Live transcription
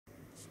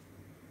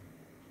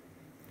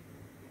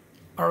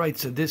Alright,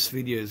 so this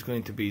video is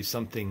going to be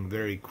something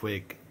very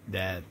quick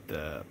that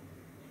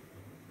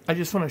I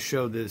just want to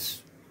show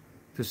this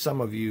to some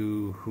of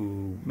you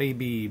who may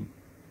be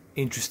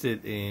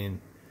interested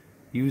in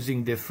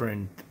using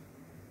different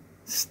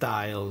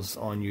styles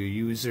on your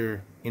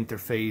user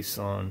interface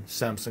on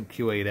Samsung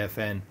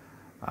Q8FN.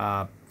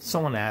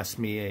 Someone asked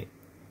me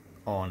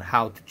on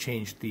how to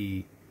change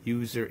the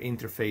user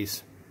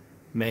interface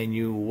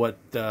menu, what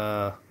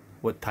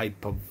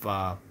type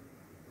of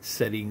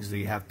settings do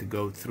you have to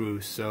go through.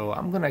 So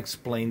I'm gonna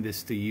explain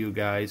this to you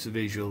guys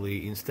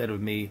visually instead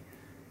of me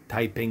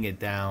typing it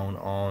down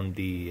on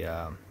the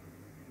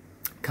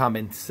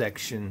comment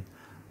section.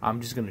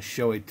 I'm just gonna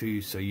show it to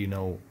you so you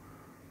know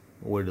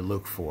where to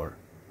look for.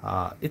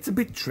 It's a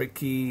bit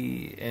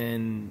tricky,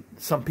 and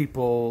some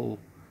people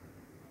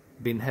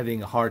been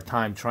having a hard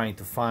time trying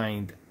to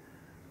find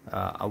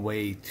a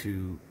way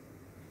to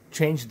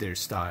change their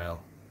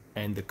style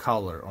and the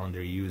color on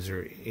their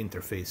user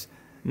interface.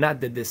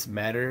 Not that this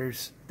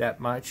matters that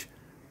much,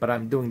 but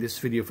I'm doing this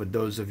video for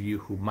those of you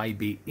who might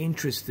be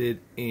interested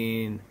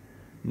in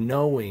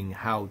knowing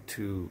how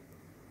to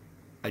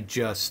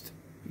adjust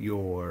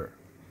your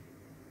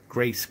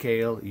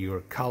grayscale, your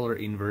color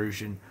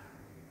inversion.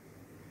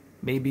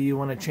 Maybe you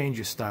want to change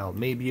your style.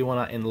 Maybe you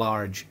want to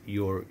enlarge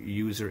your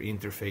user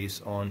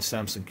interface on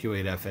Samsung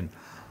Q8FN.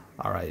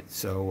 Alright,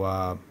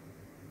 so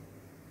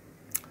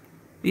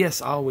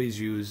yes, I always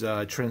use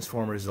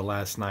Transformers The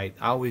Last Night.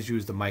 I always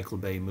use the Michael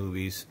Bay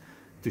movies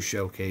to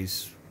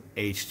showcase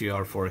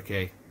HDR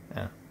 4K.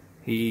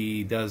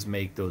 He does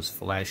make those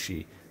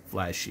flashy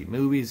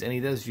movies, and he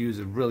does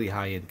use really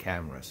high-end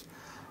cameras.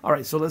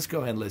 Alright, so let's go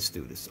ahead and let's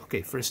do this.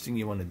 Okay, first thing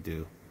you want to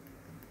do,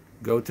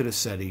 go to the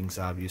settings,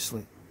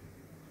 obviously.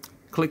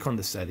 Click on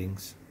the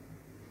settings.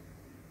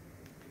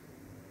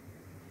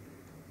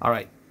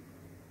 Alright,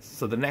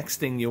 so the next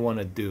thing you want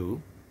to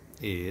do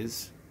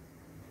is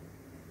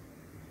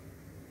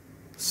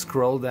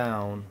scroll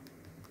down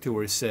to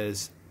where it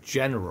says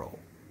General.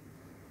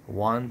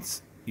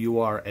 Once you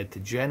are at the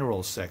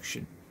General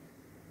section,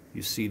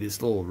 you see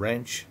this little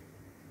wrench.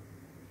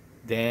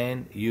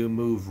 Then you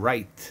move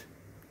right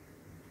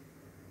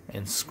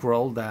and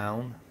scroll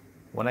down.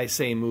 When I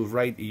say move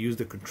right, you use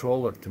the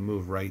controller to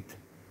move right.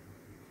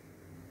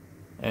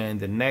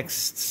 And the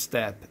next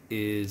step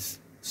is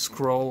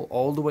scroll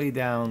all the way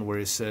down where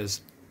it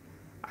says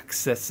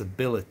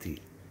Accessibility.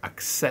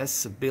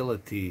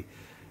 Accessibility.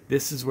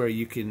 This is where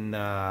you can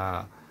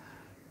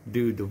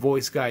do the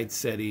voice guide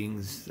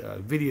settings,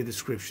 video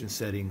description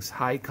settings,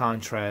 high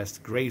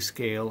contrast,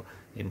 grayscale,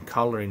 and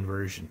color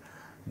inversion.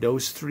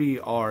 Those three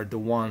are the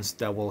ones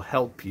that will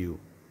help you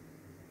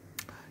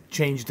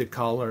change the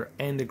color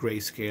and the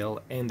grayscale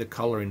and the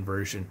color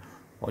inversion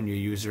on your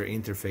user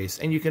interface.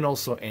 And you can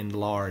also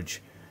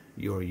enlarge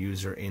your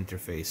user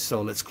interface.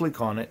 So let's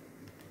click on it.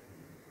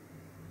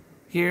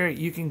 Here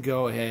you can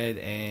go ahead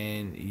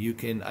and you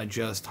can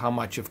adjust how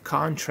much of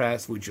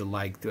contrast would you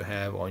like to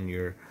have on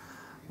your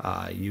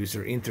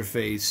user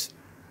interface.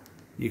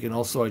 You can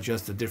also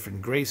adjust a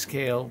different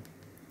grayscale,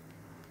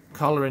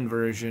 color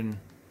inversion.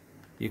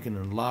 You can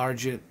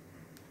enlarge it.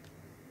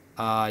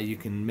 You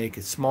can make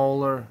it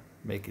smaller,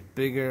 make it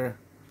bigger.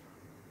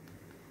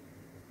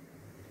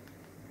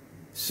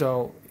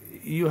 So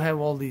you have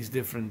all these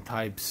different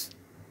types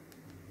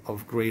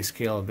of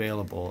grayscale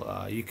available.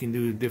 You can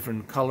do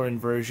different color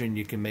inversion.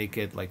 You can make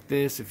it like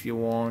this if you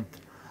want.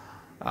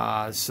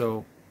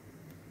 So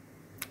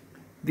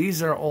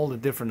these are all the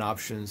different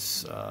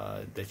options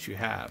that you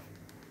have.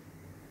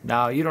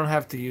 Now you don't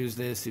have to use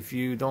this. If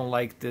you don't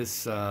like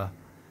this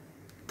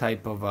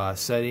type of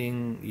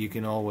setting, you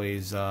can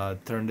always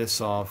turn this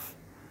off.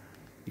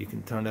 You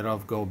can turn it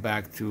off, go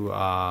back to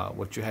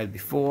what you had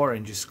before,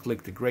 and just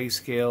click the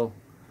grayscale,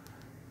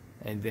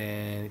 and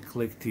then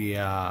click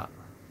the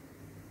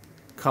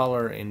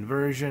color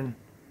inversion.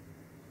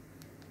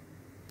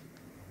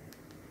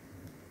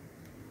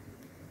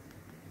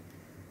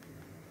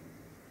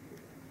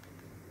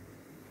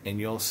 And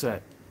you're all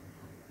set.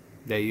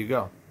 There you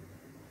go.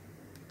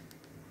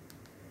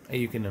 And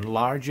you can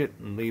enlarge it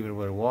and leave it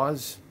where it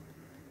was.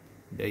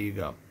 There you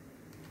go.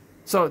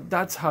 So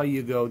that's how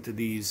you go to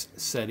these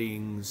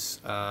settings,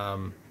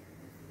 and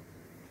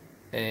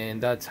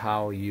that's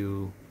how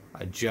you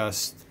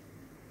adjust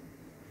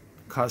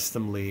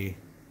customly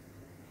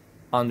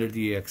under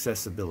the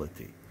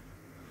accessibility.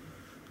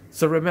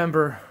 So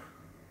remember,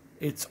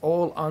 it's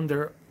all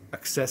under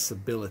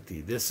accessibility.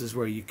 This is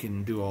where you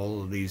can do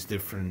all of these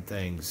different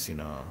things, you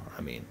know.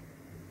 I mean,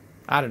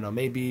 I don't know,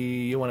 maybe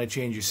you want to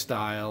change your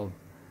style,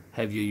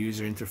 have your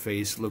user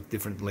interface look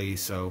differently.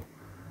 So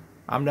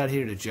I'm not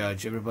here to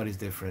judge, everybody's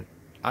different.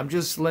 I'm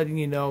just letting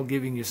you know,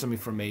 giving you some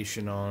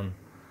information on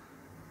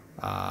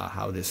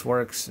how this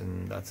works,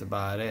 and that's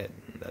about it.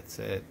 That's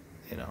it,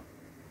 you know.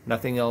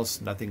 Nothing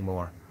else, nothing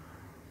more.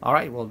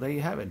 Alright, well, there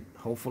you have it.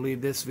 Hopefully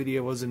this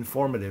video was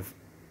informative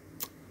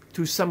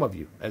to some of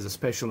you as a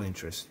special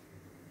interest.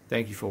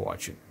 Thank you for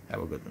watching.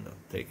 Have a good one though.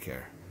 Take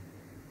care.